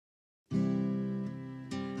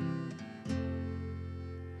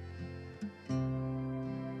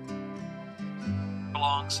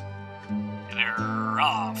furlongs. And they're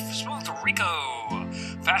off. Smooth Rico.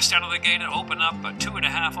 Fast out of the gate, it opened up a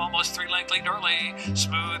 2.5, almost 3 length lead early.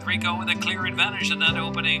 Smooth Rico with a clear advantage in that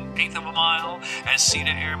opening 1/8 of a mile. As Sea to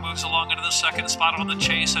Air moves along into the second spot on the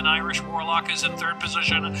chase, and Irish Warlock is in third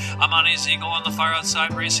position. AMANI'S EAGLE on the far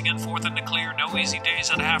outside, racing in fourth in the clear. No Easy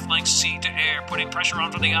Days at a half length. Sea to Air putting pressure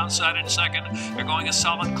on from the outside in second. They're going a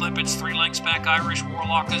solid clip. It's 3 lengths back. Irish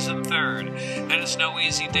Warlock is in third. Then it's No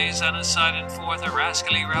Easy Days on his side in fourth. A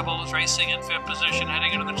Rascally Rebel is racing in fifth position,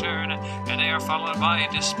 heading into the turn, and they are followed by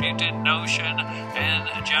Disputed Notion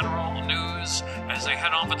and General News as they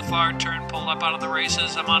head on for the far turn, pulled up out of the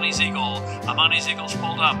races. AMANI'S Eagle. AMANI'S Eagle's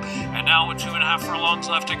pulled up, and now with 2.5 furlongs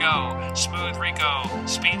left to go. Smooth Rico.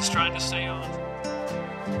 Speed's trying to stay on.